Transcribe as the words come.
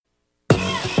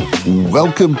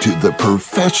Welcome to the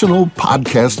Professional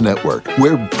Podcast Network,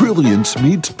 where brilliance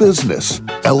meets business.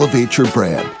 Elevate your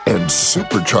brand and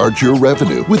supercharge your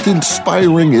revenue with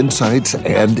inspiring insights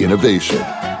and innovation.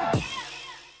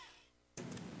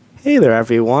 Hey there,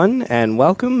 everyone, and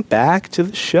welcome back to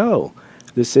the show.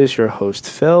 This is your host,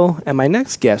 Phil, and my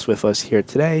next guest with us here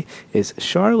today is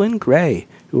Charlyn Gray,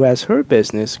 who has her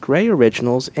business, Grey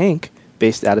Originals, Inc.,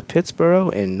 based out of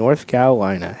Pittsburgh in North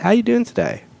Carolina. How you doing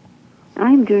today?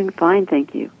 I'm doing fine,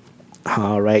 thank you.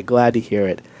 All right, glad to hear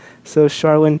it. So,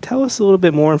 Charlyn, tell us a little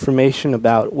bit more information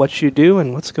about what you do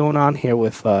and what's going on here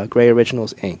with Grey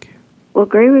Originals, Inc. Well,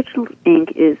 Grey Originals,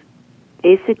 Inc. is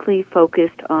basically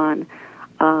focused on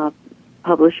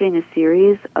publishing a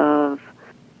series of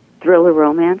thriller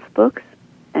romance books,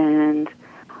 and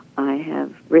I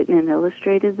have written and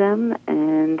illustrated them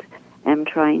and am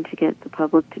trying to get the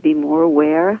public to be more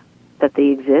aware that they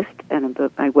exist, and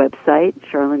about my website,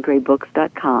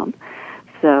 charlyngraybooks.com.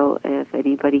 So if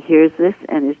anybody hears this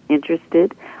and is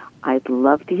interested, I'd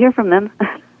love to hear from them.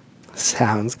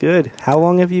 Sounds good. How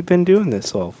long have you been doing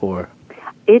this all for?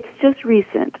 It's just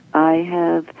recent. I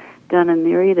have done a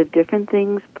myriad of different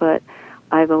things, but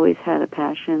I've always had a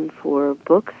passion for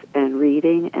books and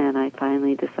reading, and I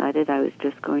finally decided I was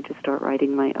just going to start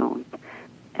writing my own.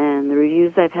 And the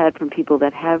reviews I've had from people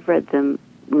that have read them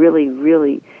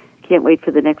really can't wait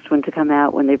for the next one to come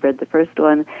out when they've read the first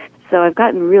one. So I've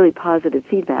gotten really positive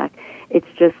feedback. It's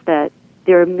just that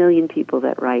there are a million people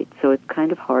that write, so it's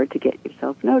kind of hard to get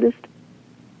yourself noticed.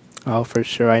 Oh, for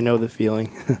sure. I know the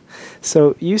feeling.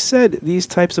 So you said these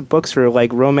types of books are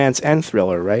like romance and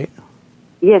thriller, right?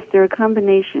 Yes, they're a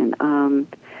combination.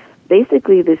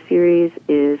 Basically, the series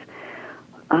is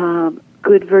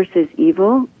good versus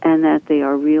evil, and that they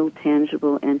are real,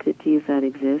 tangible entities that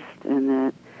exist, and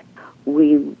that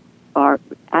we are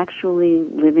actually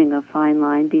living a fine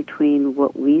line between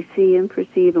what we see and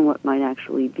perceive and what might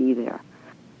actually be there.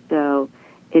 So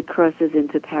it crosses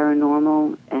into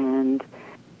paranormal and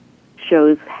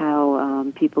shows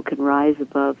how people can rise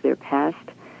above their past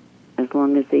as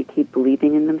long as they keep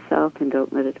believing in themselves and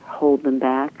don't let it hold them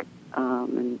back.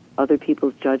 And other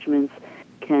people's judgments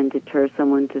can deter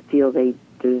someone to feel they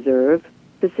deserve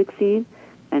to succeed.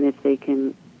 And if they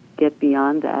can get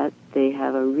beyond that, they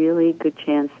have a really good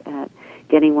chance at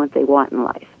getting what they want in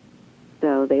life.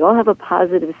 So they all have a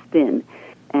positive spin,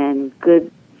 and good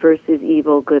versus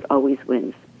evil, good always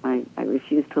wins. I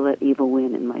refuse to let evil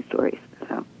win in my stories.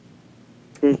 So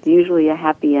there's usually a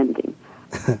happy ending.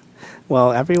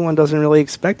 Well, everyone doesn't really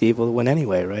expect evil to win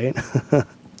anyway, right?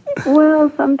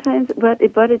 Well, sometimes, but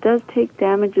it does take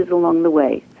damages along the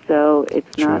way. So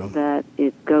it's True. Not that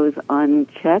it goes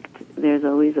unchecked. There's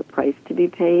always a price to be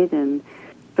paid, and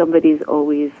somebody's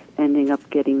always ending up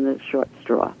getting the short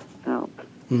straw. So,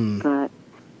 But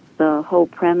the whole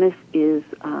premise is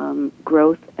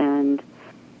growth and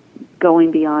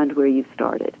going beyond where you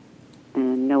started,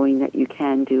 and knowing that you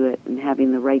can do it, and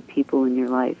having the right people in your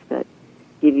life that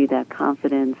give you that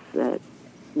confidence that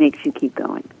makes you keep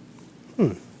going.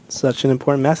 Such an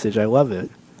important message. I love it.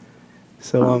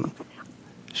 So,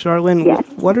 Charlyn, yes.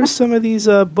 What are some of these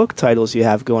book titles you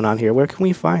have going on here? Where can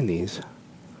we find these?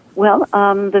 Well,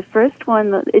 the first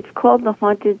one, it's called the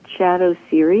Haunted Shadow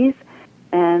series,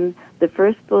 and the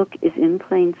first book is In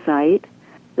Plain Sight.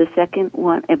 The second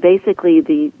one, and basically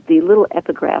the little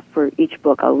epigraph for each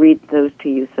book, I'll read those to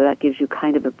you, so that gives you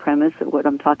kind of a premise of what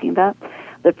I'm talking about.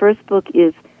 The first book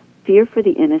is Fear for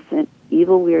the Innocent,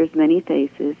 Evil Wears Many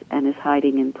Faces and is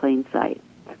Hiding in Plain Sight.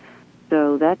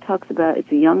 So that talks about,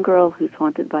 it's a young girl who's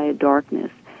haunted by a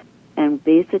darkness, and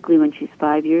basically when she's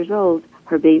 5 years old,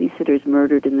 her babysitter is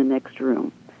murdered in the next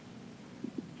room.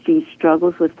 She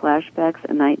struggles with flashbacks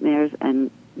and nightmares and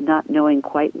not knowing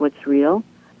quite what's real.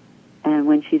 And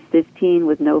when she's 15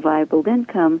 with no viable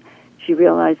income, she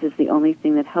realizes the only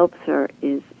thing that helps her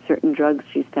is certain drugs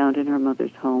she's found in her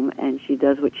mother's home, and she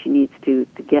does what she needs to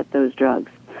get those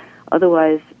drugs.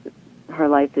 Otherwise, her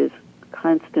life is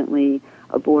constantly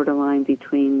a borderline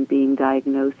between being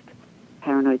diagnosed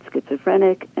paranoid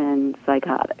schizophrenic and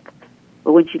psychotic.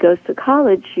 But when she goes to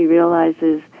college, she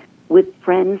realizes with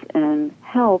friends and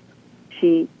help,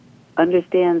 she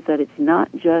understands that it's not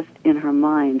just in her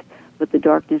mind, but the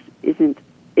darkness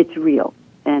it's real,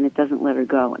 and it doesn't let her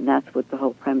go, and that's what the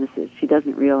whole premise is. She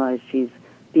doesn't realize she's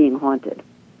being haunted.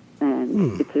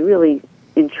 And it's a really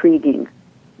intriguing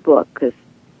book, because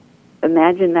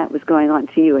imagine that was going on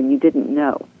to you and you didn't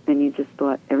know, and you just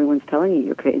thought, everyone's telling you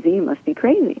you're crazy, you must be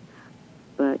crazy,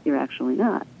 but you're actually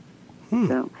not.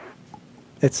 So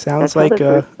it sounds like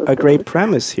a great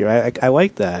premise here. I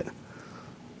like that.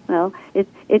 Well,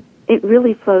 it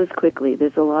really flows quickly.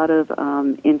 There's a lot of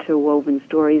interwoven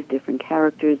stories, different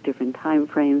characters, different time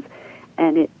frames,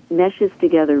 and it meshes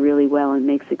together really well and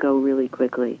makes it go really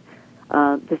quickly.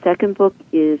 The second book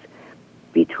is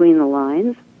Between the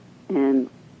Lines, and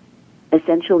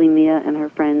essentially Mia and her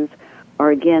friends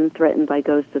are again threatened by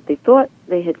ghosts that they thought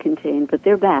they had contained, but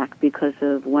they're back because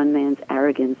of one man's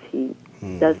arrogance. He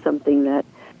does something that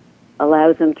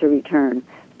allows them to return.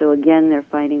 So again, they're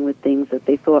fighting with things that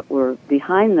they thought were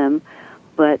behind them,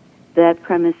 but that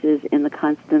premise is in the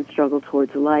constant struggle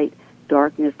towards light.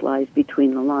 Darkness lies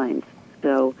between the lines.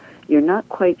 So you're not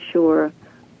quite sure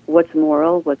what's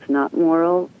moral, what's not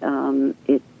moral.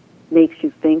 It makes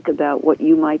you think about what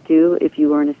you might do if you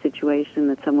were in a situation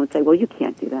that someone would say, well, you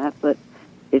can't do that, but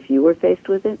if you were faced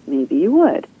with it, maybe you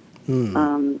would.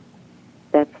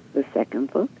 That's the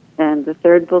second book. And the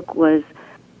third book was,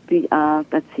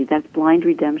 that's Blind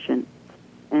Redemption.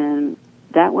 And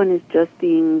that one is just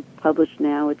being published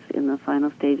now. It's in the final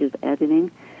stages of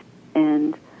editing.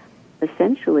 And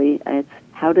essentially, it's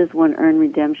how does one earn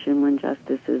redemption when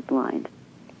justice is blind?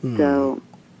 So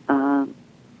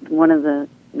one of the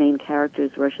main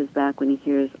characters rushes back when he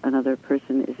hears another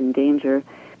person is in danger,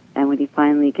 and when he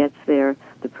finally gets there,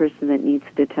 the person that needs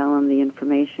to tell him the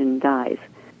information dies.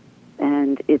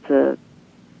 And it's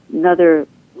another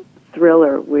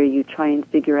thriller where you try and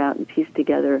figure out and piece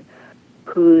together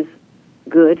who's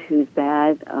good, who's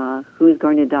bad, who's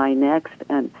going to die next.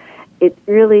 And it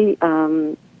really,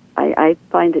 I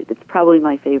find it's probably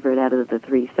my favorite out of the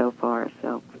three so far.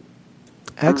 So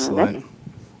excellent. That's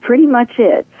pretty much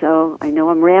it. So I know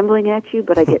I'm rambling at you,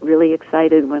 but I get really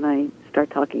excited when I start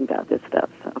talking about this stuff.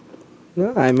 So.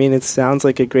 No, I mean, it sounds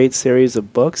like a great series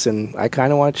of books, and I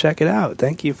kind of want to check it out.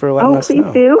 Thank you for letting us know.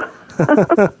 Oh, please do.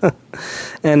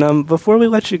 And before we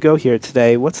let you go here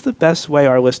today, what's the best way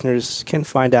our listeners can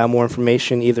find out more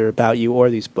information either about you or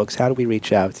these books? How do we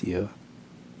reach out to you?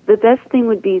 The best thing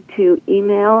would be to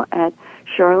email at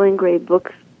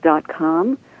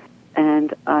charlyngraybooks.com,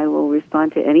 and I will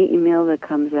respond to any email that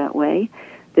comes that way.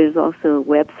 There's also a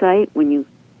website. When you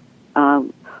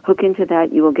hook into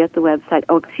that, you will get the website.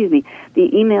 Oh, excuse me.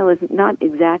 The email is not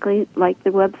exactly like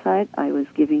the website. I was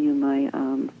giving you my,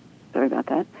 sorry about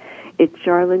that. It's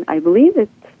Charlyn. I believe it's,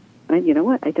 you know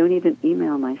what? I don't even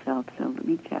email myself, so let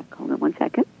me check. Hold on one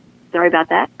second. Sorry about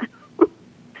that.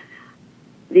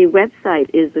 The website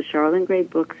is the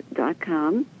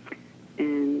charlyngraybooks.com,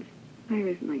 and where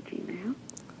is my Gmail?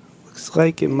 Looks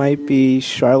like it might be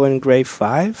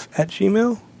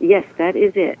charlyngray5@gmail? Yes, that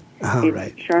is it. All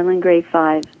right.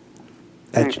 charlyngray5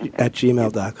 at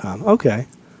gmail.com. Okay.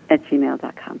 At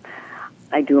gmail.com.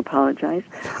 I do apologize.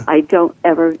 I don't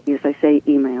ever, as I say,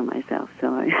 email myself,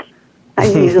 so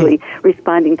I'm usually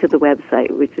responding to the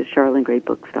website, which is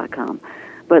charlyngraybooks.com.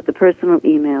 But the personal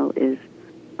email is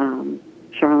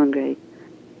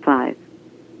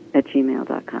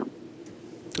charlyngray5@gmail.com.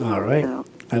 All right. So,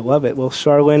 I love it. Well,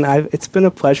 Charlyn, it's been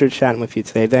a pleasure chatting with you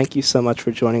today. Thank you so much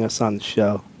for joining us on the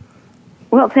show.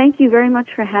 well, thank you very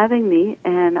much for having me,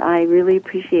 and I really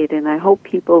appreciate it. And I hope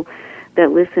people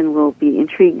that listen will be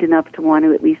intrigued enough to want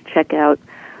to at least check out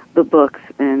the books.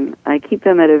 And I keep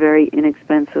them at a very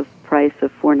inexpensive price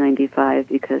of $4.95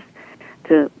 because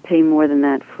to pay more than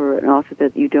that for an author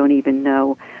that you don't even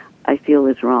know, I feel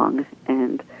is wrong.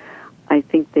 And I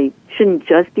think they shouldn't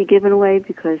just be given away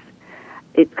because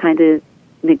it kind of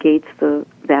negates the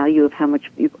value of how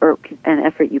much work and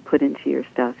effort you put into your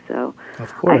stuff. So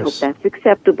of course. I hope that's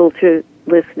acceptable to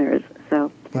listeners.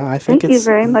 So I think thank you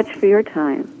very much for your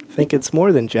time. I think it's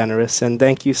more than generous, and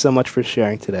thank you so much for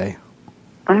sharing today.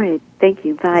 All right. Thank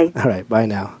you. Bye. All right. Bye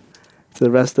now. To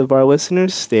the rest of our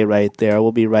listeners, stay right there.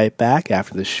 We'll be right back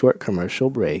after this short commercial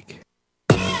break.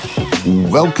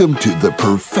 Welcome to the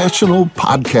Professional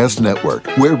Podcast Network,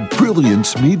 where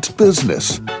brilliance meets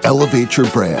business. Elevate your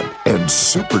brand and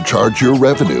supercharge your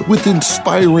revenue with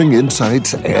inspiring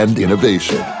insights and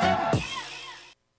innovation.